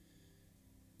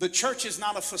 The church is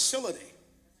not a facility.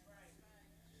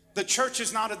 The church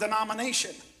is not a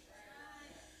denomination.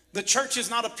 The church is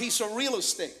not a piece of real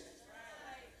estate.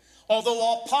 Although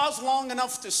I'll pause long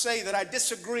enough to say that I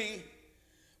disagree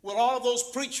with all of those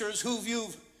preachers who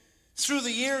you've through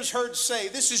the years heard say,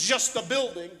 this is just a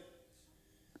building.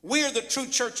 We are the true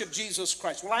church of Jesus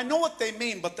Christ. Well, I know what they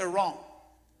mean, but they're wrong.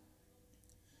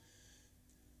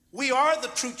 We are the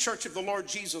true church of the Lord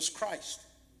Jesus Christ.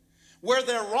 Where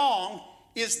they're wrong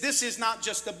is this is not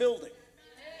just a building.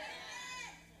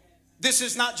 This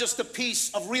is not just a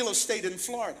piece of real estate in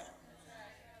Florida.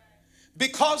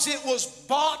 Because it was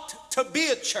bought to be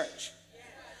a church.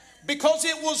 Because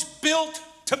it was built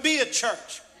to be a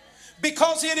church.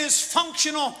 Because it is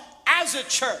functional as a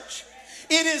church.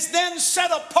 It is then set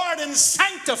apart and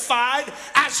sanctified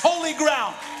as holy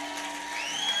ground.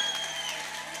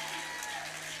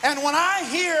 And when I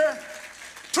hear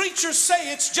preachers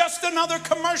say it's just another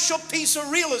commercial piece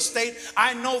of real estate,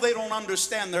 I know they don't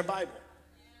understand their Bible.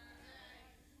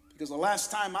 Because the last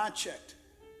time I checked,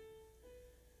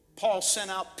 Paul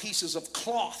sent out pieces of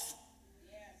cloth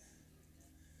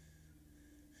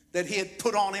that he had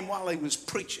put on him while he was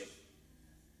preaching.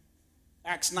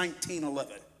 Acts 19:11.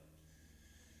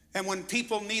 And when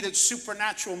people needed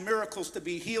supernatural miracles to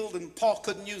be healed and Paul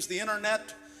couldn't use the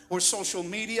internet or social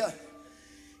media,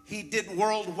 he did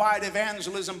worldwide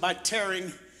evangelism by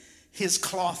tearing his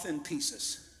cloth in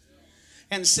pieces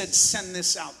and said, send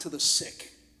this out to the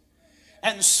sick.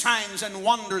 And signs and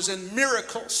wonders and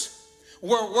miracles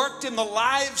were worked in the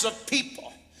lives of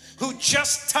people who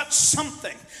just touched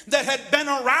something that had been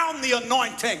around the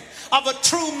anointing of a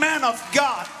true man of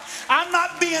God. I'm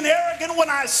not being arrogant when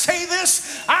I say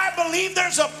this. I believe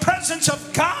there's a presence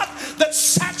of God that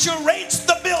saturates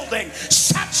the building,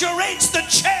 saturates the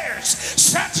chairs,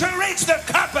 saturates the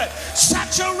carpet,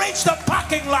 saturates the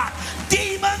parking lot.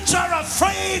 Demons are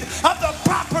afraid of the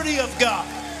property of God.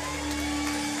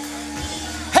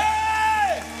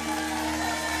 Hey!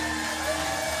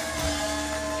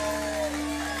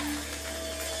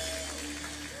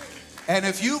 And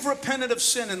if you've repented of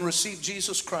sin and received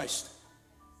Jesus Christ,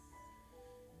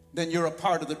 then you're a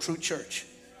part of the true church.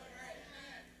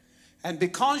 And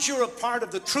because you're a part of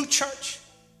the true church,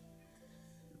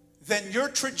 then your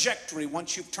trajectory,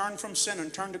 once you've turned from sin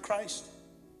and turned to Christ,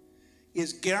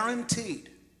 is guaranteed.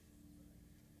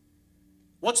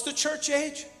 What's the church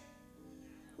age?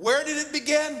 Where did it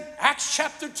begin? Acts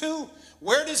chapter 2.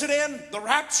 Where does it end? The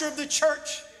rapture of the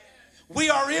church. We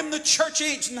are in the church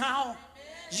age now.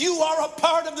 You are a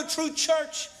part of the true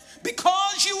church.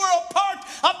 Because you are a part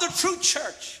of the true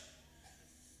church,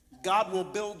 God will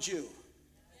build you.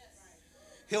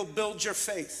 He'll build your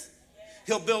faith.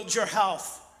 He'll build your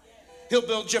health. He'll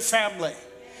build your family.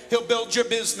 He'll build your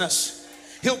business.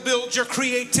 He'll build your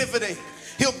creativity.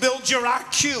 He'll build your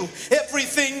IQ.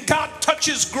 Everything God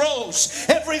touches grows.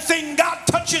 Everything God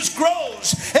touches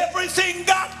grows. Everything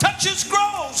God touches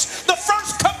grows. The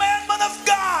first commandment of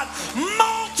God,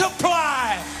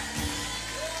 multiply.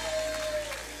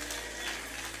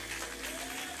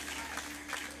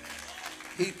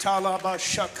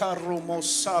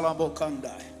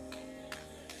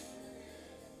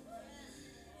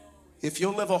 If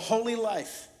you'll live a holy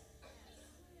life,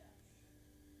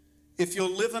 if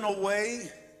you'll live in a way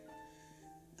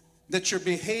that your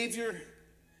behavior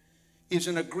is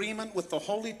in agreement with the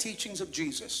holy teachings of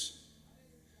Jesus,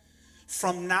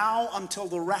 from now until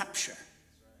the rapture,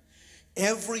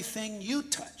 everything you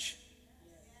touch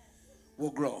will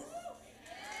grow.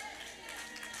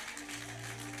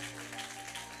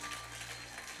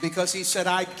 Because he said,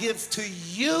 I give to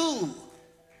you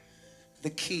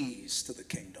the keys to the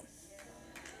kingdom.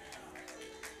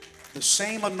 The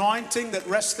same anointing that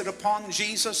rested upon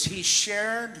Jesus, he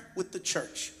shared with the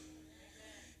church.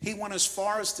 He went as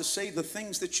far as to say, the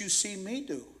things that you see me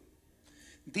do,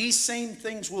 these same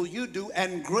things will you do,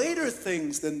 and greater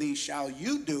things than these shall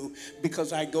you do,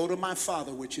 because I go to my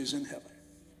Father which is in heaven.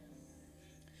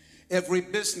 Every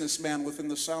businessman within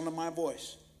the sound of my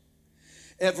voice,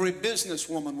 every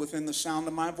businesswoman within the sound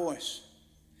of my voice,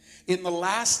 in the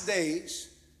last days,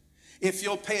 if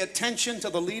you'll pay attention to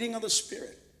the leading of the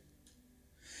Spirit,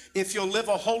 if you'll live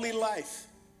a holy life,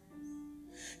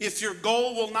 if your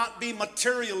goal will not be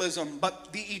materialism,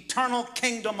 but the eternal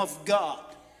kingdom of God.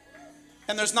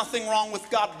 And there's nothing wrong with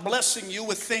God blessing you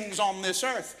with things on this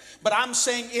earth. But I'm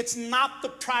saying it's not the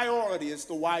priority as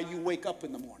to why you wake up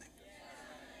in the morning.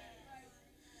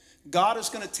 God is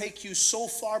going to take you so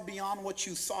far beyond what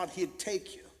you thought he'd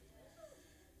take you,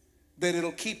 that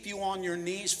it'll keep you on your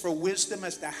knees for wisdom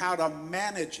as to how to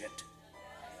manage it.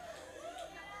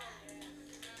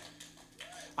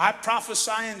 I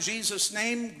prophesy in Jesus'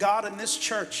 name, God, in this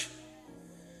church,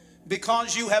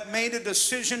 because you have made a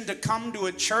decision to come to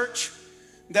a church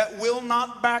that will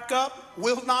not back up,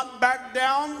 will not back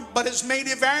down, but has made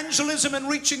evangelism and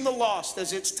reaching the lost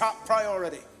as its top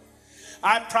priority.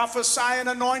 I prophesy an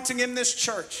anointing in this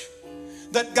church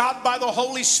that God, by the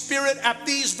Holy Spirit, at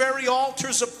these very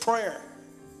altars of prayer,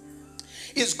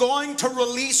 is going to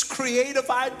release creative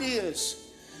ideas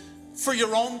for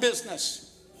your own business.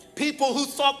 People who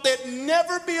thought they'd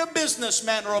never be a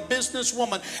businessman or a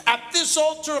businesswoman, at this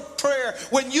altar of prayer,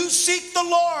 when you seek the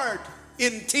Lord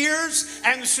in tears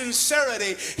and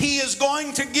sincerity, he is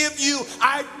going to give you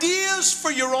ideas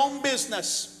for your own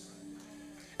business.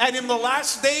 And in the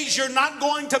last days, you're not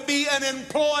going to be an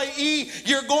employee,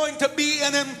 you're going to be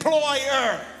an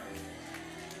employer.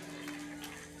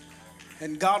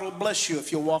 And God will bless you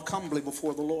if you walk humbly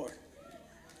before the Lord.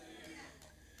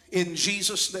 In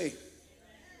Jesus' name.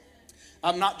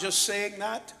 I'm not just saying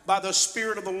that. By the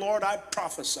Spirit of the Lord, I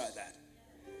prophesy that.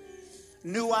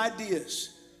 New ideas,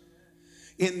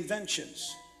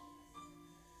 inventions.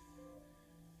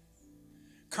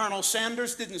 Colonel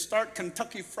Sanders didn't start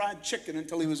Kentucky Fried Chicken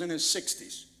until he was in his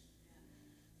 60s.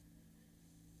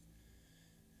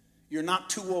 You're not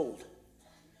too old.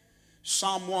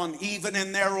 Psalm 1, even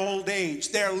in their old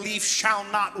age, their leaf shall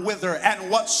not wither,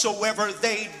 and whatsoever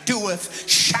they doeth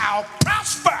shall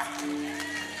prosper.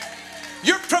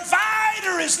 Your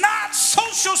provider is not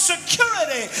Social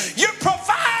Security. Your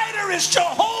provider is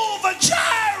Jehovah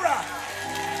Jireh.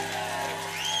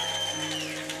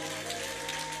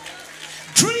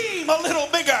 Dream a little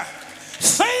bigger.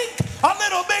 Think a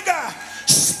little bigger.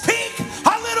 Speak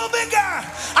a little bigger.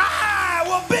 I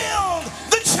will build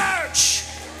the church,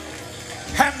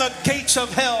 and the gates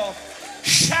of hell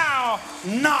shall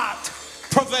not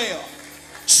prevail.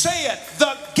 Say it.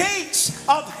 The gates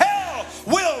of hell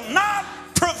will not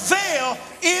prevail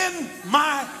in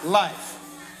my life.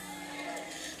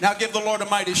 Now give the Lord a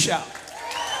mighty shout.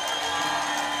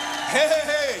 Hey, hey,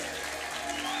 hey.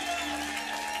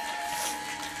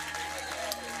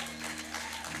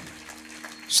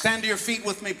 Stand to your feet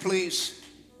with me, please.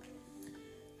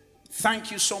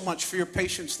 Thank you so much for your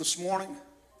patience this morning.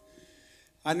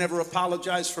 I never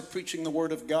apologize for preaching the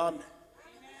Word of God.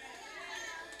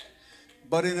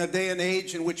 But in a day and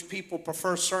age in which people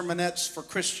prefer sermonettes for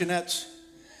Christianettes,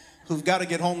 who've got to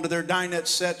get home to their dinette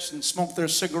sets and smoke their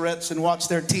cigarettes and watch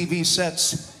their TV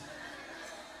sets,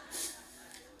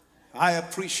 I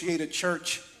appreciate a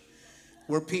church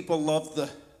where people love the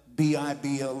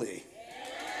B-I-B-L-E.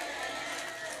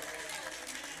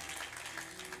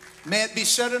 May it be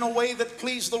said in a way that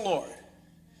pleased the Lord.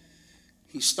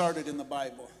 He started in the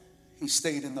Bible. He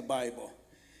stayed in the Bible.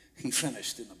 He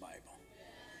finished in the Bible.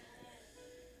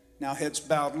 Now heads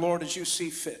bowed. Lord, as you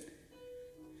see fit,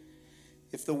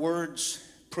 if the words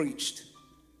preached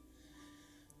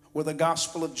with the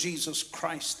gospel of Jesus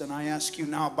Christ. And I ask you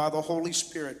now by the Holy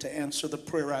Spirit to answer the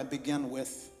prayer I begin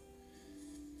with.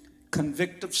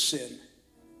 Convict of sin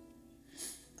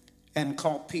and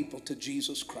call people to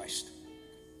Jesus Christ.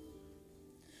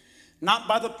 Not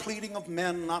by the pleading of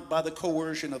men, not by the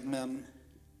coercion of men,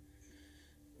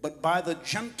 but by the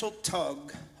gentle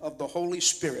tug of the Holy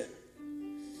Spirit.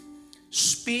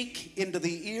 Speak into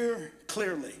the ear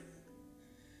clearly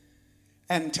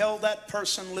and tell that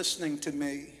person listening to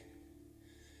me,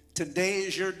 today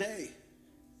is your day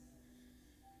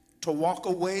to walk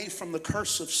away from the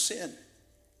curse of sin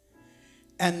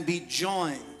and be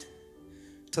joined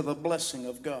to the blessing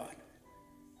of God.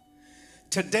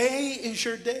 Today is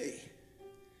your day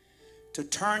to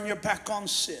turn your back on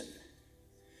sin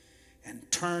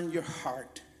and turn your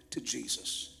heart to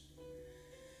Jesus.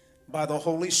 By the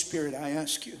Holy Spirit, I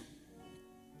ask you,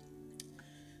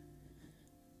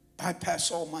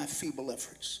 bypass all my feeble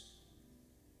efforts.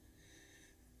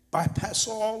 Bypass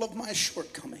all of my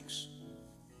shortcomings.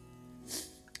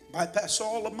 Bypass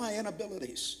all of my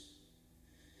inabilities.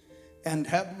 And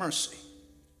have mercy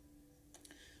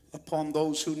upon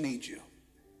those who need you.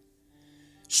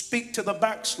 Speak to the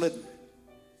backslidden.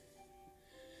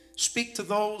 Speak to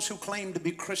those who claim to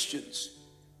be Christians,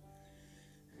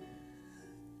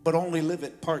 but only live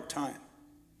it part-time.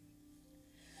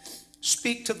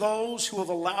 Speak to those who have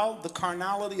allowed the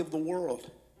carnality of the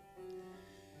world,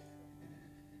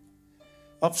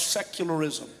 of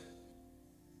secularism,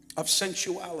 of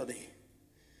sensuality,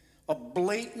 of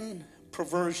blatant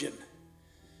perversion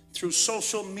through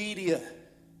social media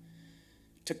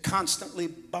to constantly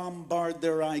bombard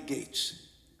their eye gates.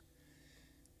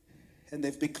 And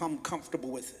they've become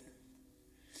comfortable with it.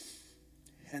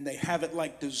 And they have it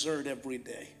like dessert every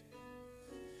day.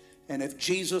 And if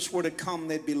Jesus were to come,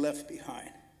 they'd be left behind.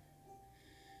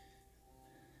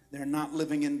 They're not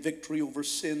living in victory over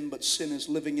sin, but sin is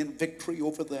living in victory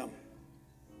over them.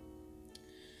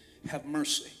 Have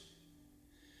mercy.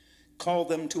 Call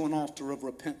them to an altar of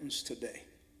repentance today.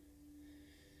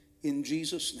 In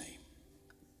Jesus' name.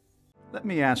 Let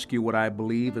me ask you what I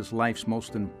believe is life's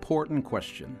most important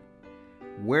question.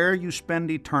 Where you spend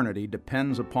eternity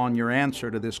depends upon your answer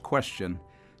to this question,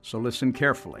 so listen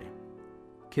carefully.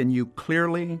 Can you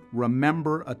clearly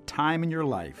remember a time in your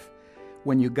life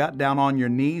when you got down on your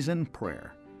knees in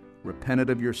prayer, repented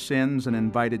of your sins, and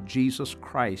invited Jesus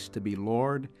Christ to be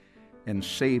Lord and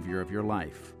Savior of your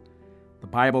life? The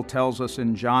Bible tells us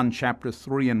in John chapter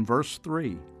 3 and verse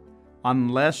 3,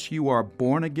 unless you are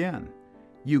born again,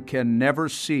 you can never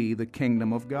see the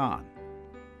kingdom of God.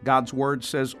 God's word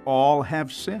says all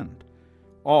have sinned.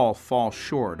 All fall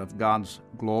short of God's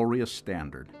glorious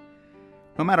standard.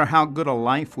 No matter how good a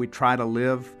life we try to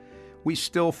live, we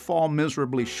still fall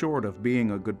miserably short of being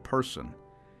a good person.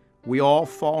 We all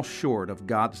fall short of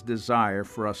God's desire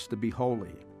for us to be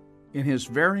holy. In his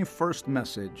very first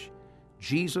message,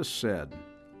 Jesus said,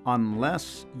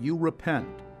 unless you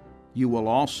repent, you will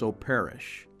also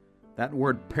perish. That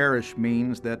word perish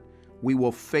means that we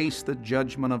will face the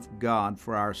judgment of God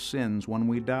for our sins when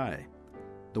we die.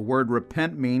 The word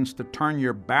repent means to turn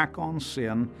your back on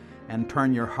sin and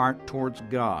turn your heart towards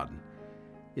God.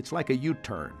 It's like a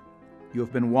U-turn. You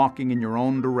have been walking in your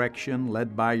own direction,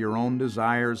 led by your own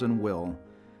desires and will,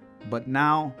 but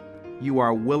now you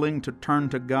are willing to turn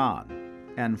to God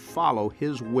and follow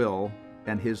His will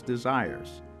and His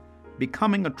desires.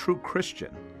 Becoming a true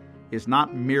Christian is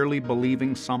not merely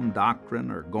believing some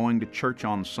doctrine or going to church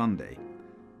on Sunday.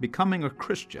 Becoming a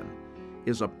Christian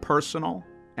is a personal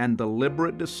and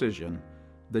deliberate decision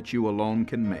that you alone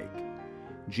can make.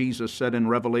 Jesus said in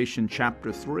Revelation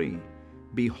chapter 3,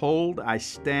 behold, I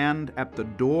stand at the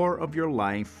door of your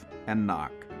life and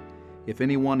knock. If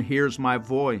anyone hears my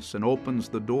voice and opens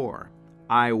the door,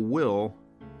 I will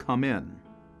come in.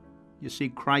 You see,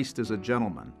 Christ is a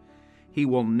gentleman. He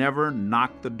will never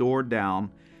knock the door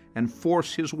down and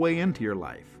force his way into your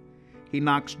life. He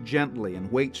knocks gently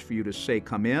and waits for you to say,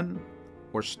 come in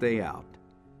or stay out.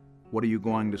 What are you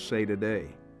going to say today?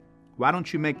 Why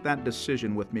don't you make that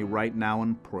decision with me right now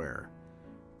in prayer?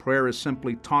 Prayer is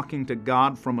simply talking to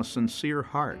God from a sincere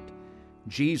heart.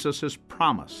 Jesus has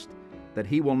promised that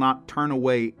he will not turn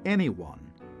away anyone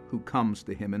who comes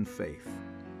to him in faith.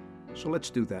 So let's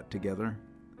do that together.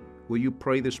 Will you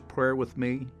pray this prayer with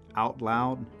me out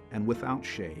loud and without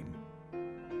shame?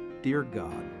 Dear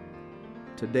God,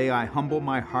 today I humble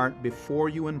my heart before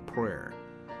you in prayer.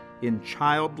 In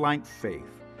childlike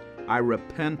faith, I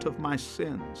repent of my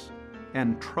sins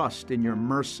and trust in your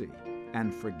mercy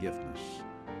and forgiveness.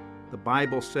 The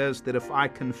Bible says that if I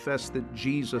confess that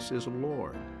Jesus is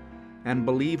Lord and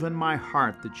believe in my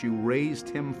heart that you raised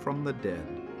him from the dead,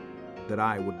 that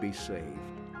I would be saved.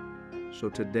 So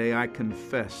today I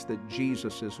confess that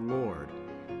Jesus is Lord,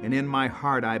 and in my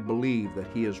heart I believe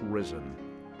that He is risen.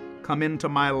 Come into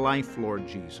my life, Lord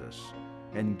Jesus,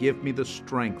 and give me the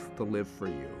strength to live for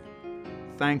You.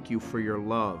 Thank You for Your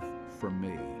love for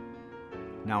me.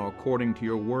 Now, according to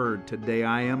Your word, today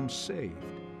I am saved.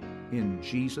 In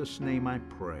Jesus' name I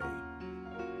pray.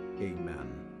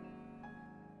 Amen.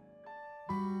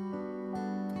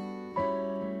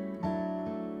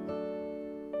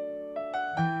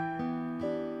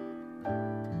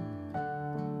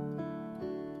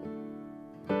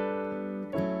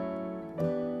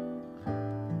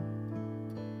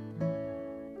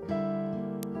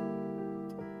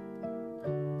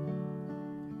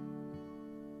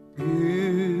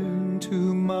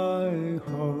 Into my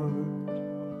heart,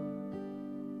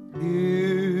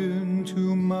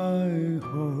 into my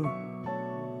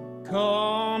heart,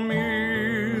 come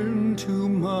into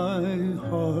my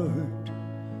heart,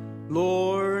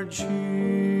 Lord Jesus,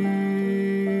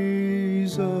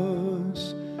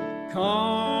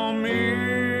 come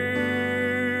in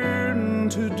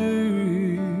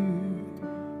today,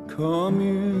 come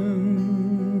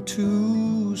in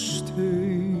to stay.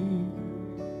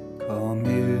 Come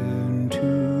into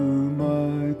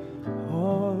my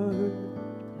heart,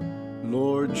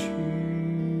 Lord Jesus.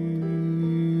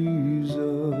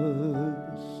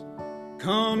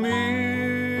 Come in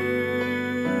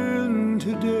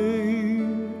today,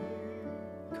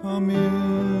 come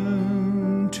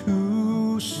in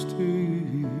to stay.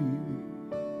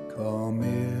 Come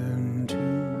into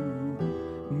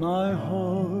my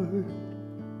heart,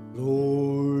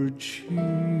 Lord Jesus.